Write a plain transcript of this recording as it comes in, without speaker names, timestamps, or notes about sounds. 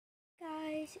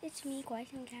guys, it's me,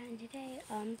 Gwison Cat, and today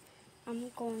I'm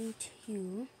going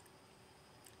to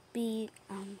be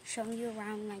showing you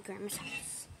around my grandma's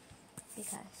house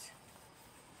because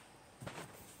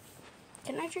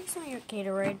can I drink some of your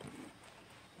Gatorade?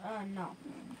 No.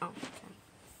 Oh, okay.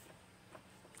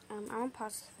 I'm gonna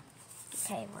pause.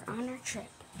 Okay, we're on our trip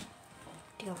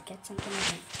to go get something to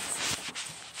drink.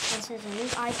 This is a new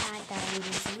iPad that I'm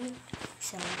using,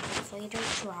 so hopefully I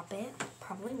don't drop it.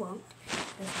 Probably won't.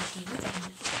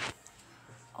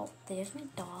 Oh, there's my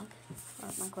dog, or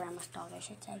my grandma's dog, I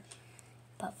should say.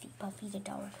 Puffy the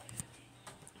dog.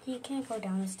 He can't go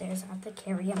down the stairs. I have to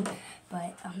carry him,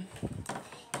 but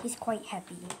he's quite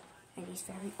heavy and he's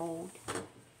very old.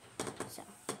 So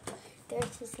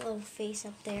there's his little face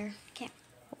up there. I'll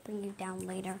bring you down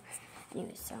later.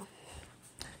 Anyway, so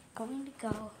going to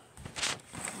go.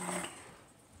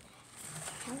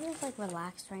 I'm just like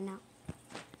relaxed right now.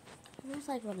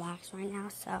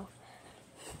 So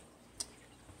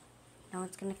no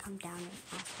one's gonna come down and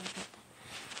ask me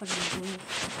what are you doing.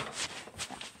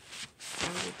 So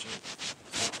I'm reaching.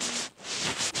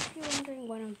 If you're wondering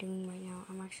what I'm doing right now,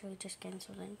 I'm actually just getting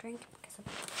something to drink because I'm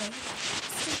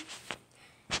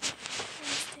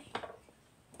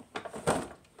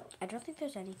I don't think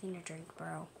there's anything to drink,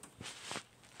 bro.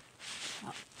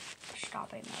 Oh,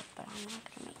 strawberry milk, but I'm not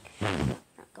gonna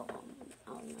go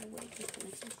on my way to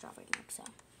make some strawberry milk, so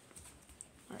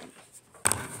alright.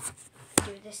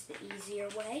 Do this the easier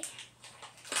way.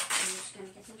 I'm just gonna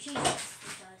get some cheese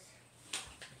because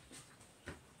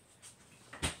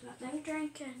nothing to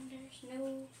drink and there's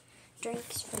no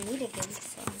drinks for me to drink,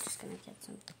 so I'm just gonna get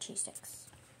some cheese sticks.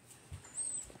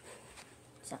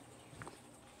 So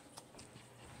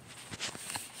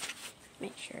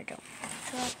make sure I don't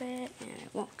drop it, and I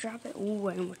won't drop it. Ooh,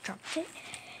 I almost dropped it.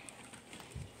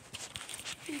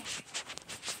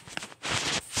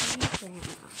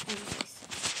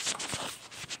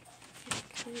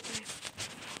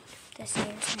 The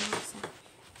stairs now, so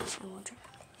I won't drop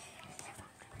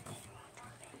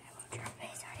it.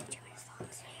 It's already 2 minutes long,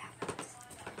 so yeah.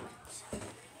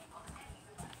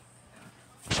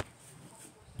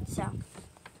 So,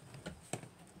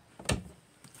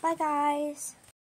 bye guys.